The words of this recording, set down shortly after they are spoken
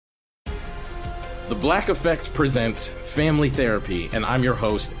The Black Effect presents Family Therapy, and I'm your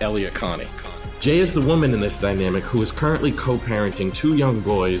host, Elliot Connie. Jay is the woman in this dynamic who is currently co-parenting 2 young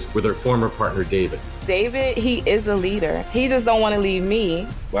boys with her former partner, David. David, he is a leader. He just don't want to leave me.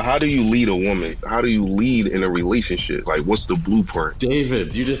 But how do you lead a woman? How do you lead in a relationship? Like, what's the blueprint?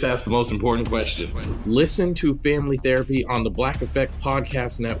 David, you just asked the most important question. Listen to Family Therapy on the Black Effect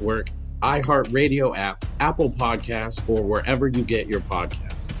Podcast Network, iHeartRadio app, Apple Podcasts, or wherever you get your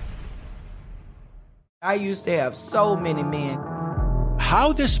podcasts. I used to have so many men.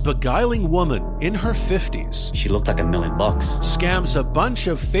 How this beguiling woman in her 50s, she looked like $1 million, scams a bunch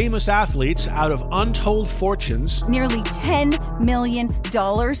of famous athletes out of untold fortunes. Nearly $10 million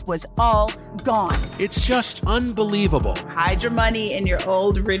was all gone. It's just unbelievable. Hide your money in your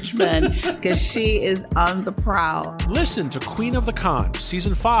old rich man, because she is on the prowl. Listen to Queen of the Con,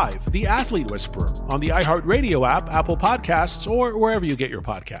 Season 5, The Athlete Whisperer, on the iHeartRadio app, Apple Podcasts, or wherever you get your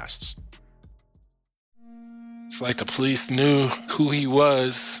podcasts. It's like the police knew who he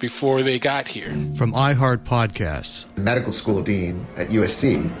was before they got here. From iHeart Podcasts. The medical school dean at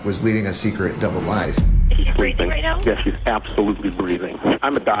USC was leading a secret double life. Is he breathing right now? Yes, he's absolutely breathing.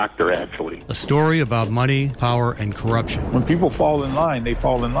 I'm a doctor, actually. A story about money, power, and corruption. When people fall in line, they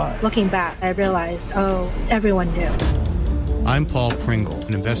fall in line. Looking back, I realized, everyone knew. I'm Paul Pringle,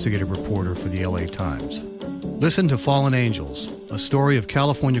 an investigative reporter for the LA Times. Listen to Fallen Angels, a story of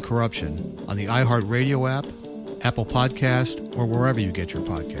California corruption on the iHeartRadio app, Apple Podcast, or wherever you get your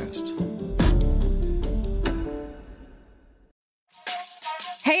podcasts.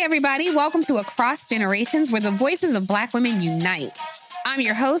 Hey, everybody. Welcome to Across Generations, where the voices of Black women unite. I'm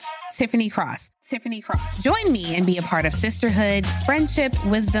your host, Tiffany Cross. Join me and be a part of sisterhood, friendship,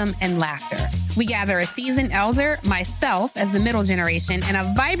 wisdom, and laughter. We gather a seasoned elder, myself as the middle generation, and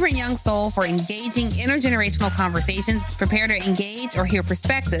a vibrant young soul for engaging intergenerational conversations. Prepare to engage or hear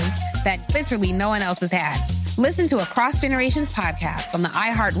perspectives that literally no one else has had. Listen to Across Generations podcast on the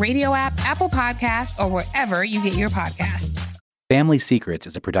iHeartRadio app, Apple Podcasts, or wherever you get your podcasts. Family Secrets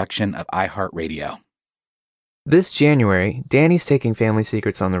is a production of iHeartRadio. This January, Danny's taking Family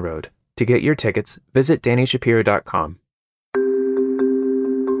Secrets on the road. To get your tickets, visit DannyShapiro.com.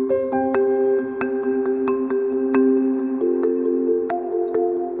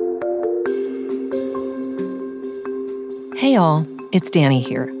 Hey all, it's Danny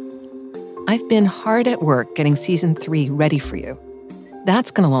here. I've been hard at work getting Season 3 ready for you.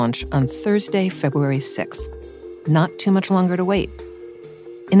 That's going to launch on Thursday, February 6th. Not too much longer to wait.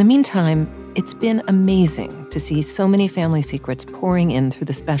 In the meantime, it's been amazing to see so many family secrets pouring in through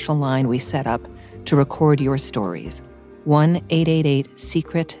the special line we set up to record your stories.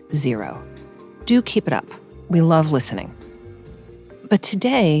 1-888-SECRET-0. Do keep it up. We love listening. But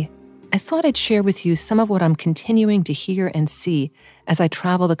today, I thought I'd share with you some of what I'm continuing to hear and see as I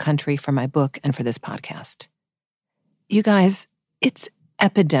travel the country for my book and for this podcast. You guys, it's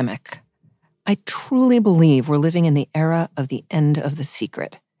epidemic. I truly believe we're living in the era of the end of the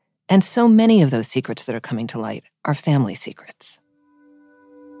secret. And so many of those secrets that are coming to light are family secrets.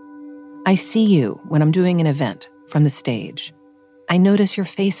 I see you when I'm doing an event from the stage. I notice your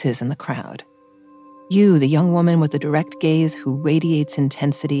faces in the crowd. You, the young woman with the direct gaze who radiates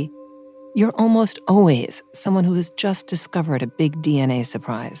intensity, you're almost always someone who has just discovered a big DNA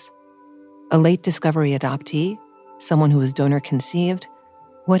surprise. A late discovery adoptee, someone who is donor conceived,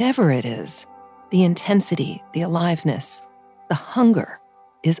 whatever it is, the intensity, the aliveness, the hunger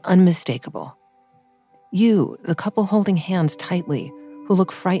is unmistakable. You, the couple holding hands tightly, who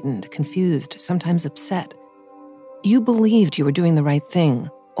look frightened, confused, sometimes upset. You believed you were doing the right thing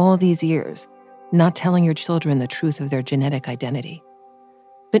all these years, not telling your children the truth of their genetic identity.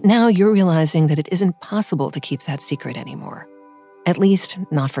 But now you're realizing that it isn't possible to keep that secret anymore, at least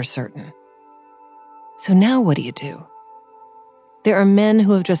not for certain. So now what do? There are men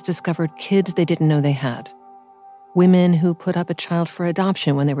who have just discovered kids they didn't know they had. Women who put up a child for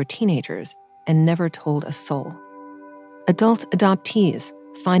adoption when they were teenagers and never told a soul. Adult adoptees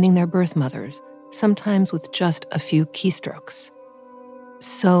finding their birth mothers, sometimes with just a few keystrokes.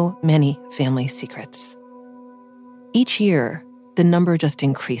 So many family secrets. Each year, the number just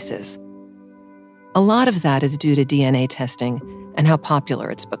increases. A lot of that is due to DNA testing and how popular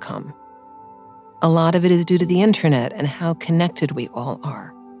it's become. A lot of it is due to the internet and how connected we all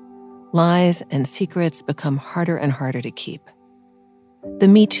are. Lies and secrets become harder and harder to keep. The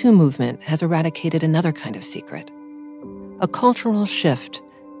Me Too movement has eradicated another kind of secret. A cultural shift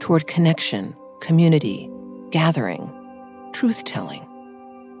toward connection, community, gathering, truth-telling.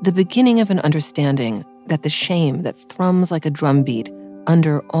 The beginning of an understanding that the shame that thrums like a drumbeat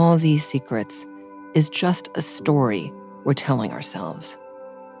under all these secrets is just a story we're telling ourselves.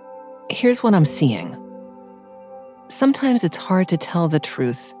 here's what I'm seeing. Sometimes it's hard to tell the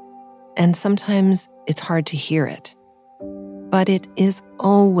truth, and sometimes it's hard to hear it. But it is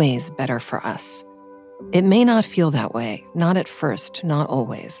always better for us. It may not feel that way, not at first, not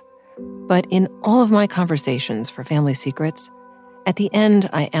always. But in all of my conversations for Family Secrets, at the end,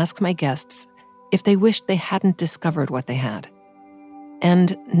 I ask my guests if they wished they hadn't discovered what they had.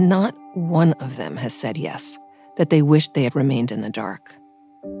 And not one of them has said yes, that they wished they had remained in the dark.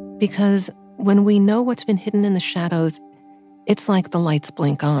 Because when we know what's been hidden in the shadows, it's like the lights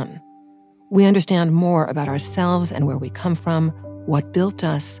blink on. We understand more about ourselves and where we come from, what built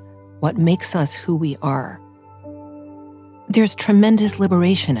us, what makes us who we are. There's tremendous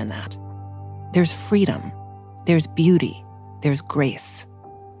liberation in that. There's freedom, there's beauty, there's grace,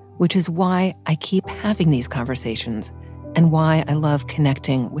 which is why I keep having these conversations and why I love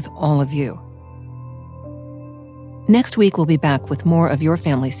connecting with all of you. Next week, we'll be back with more of your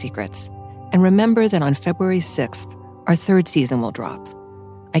family secrets. And remember that on February 6th, our third season will drop.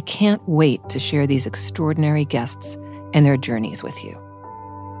 I can't wait to share these extraordinary guests and their journeys with you.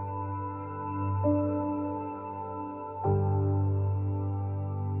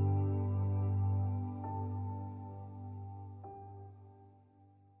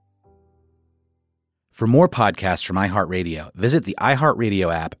 For more podcasts from iHeartRadio, visit the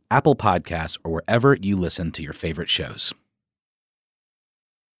iHeartRadio app, Apple Podcasts, or wherever you listen to your favorite shows.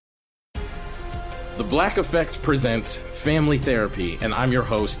 The Black Effect presents Family Therapy, and I'm your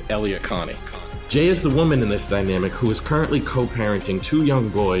host, Elliot Connie. Jay is the woman in this dynamic who is currently co-parenting 2 young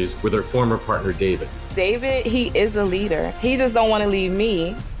boys with her former partner, David. David, he is a leader. He just don't want to leave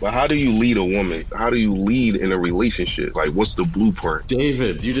me. But how do you lead a woman? How do you lead in a relationship? Like, what's the blueprint?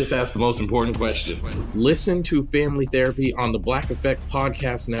 David, you just asked the most important question. Listen to Family Therapy on the Black Effect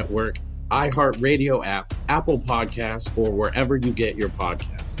Podcast Network, iHeartRadio app, Apple Podcasts, or wherever you get your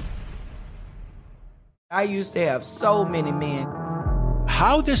podcasts. I used to have so many men.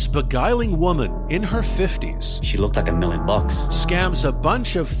 How this beguiling woman in her 50s, she looked like $1 million, scams a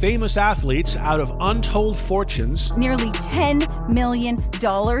bunch of famous athletes out of untold fortunes. Nearly $10 million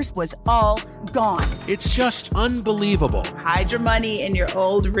was all gone. It's just unbelievable. Hide your money in your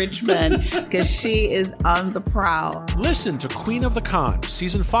old rich man, because she is on the prowl. Listen to Queen of the Con,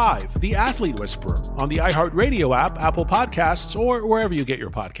 Season 5, The Athlete Whisperer, on the iHeartRadio app, Apple Podcasts, or wherever you get your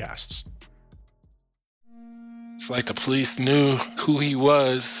podcasts. It's like the police knew who he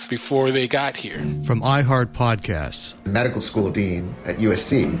was before they got here. From iHeart Podcasts. The medical school dean at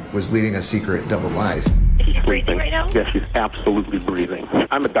USC was leading a secret double life. She's breathing right now? Yes, she's absolutely breathing.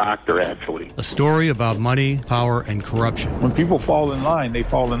 I'm a doctor, actually. A story about money, power, and corruption. When people fall in line, they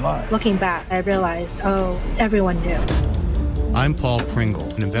fall in line. Looking back, I realized, everyone knew. I'm Paul Pringle,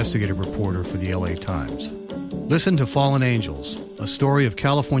 an investigative reporter for the LA Times. Listen to Fallen Angels, a story of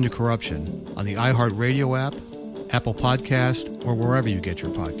California corruption on the iHeartRadio app, Apple Podcast, or wherever you get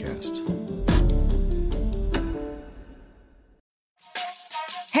your podcasts.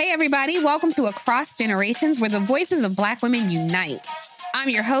 Hey, everybody. Welcome to Across Generations, where the voices of Black women unite. I'm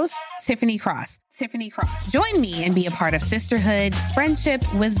your host, Tiffany Cross. Join me and be a part of sisterhood, friendship,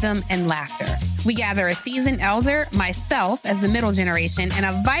 wisdom, and laughter. We gather a seasoned elder, myself as the middle generation, and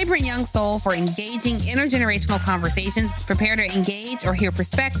a vibrant young soul for engaging intergenerational conversations, prepare to engage or hear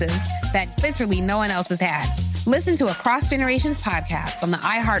perspectives that literally no one else has had. Listen to Across Generations podcast on the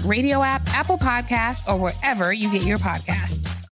iHeartRadio app, Apple Podcasts, or wherever you get your podcasts.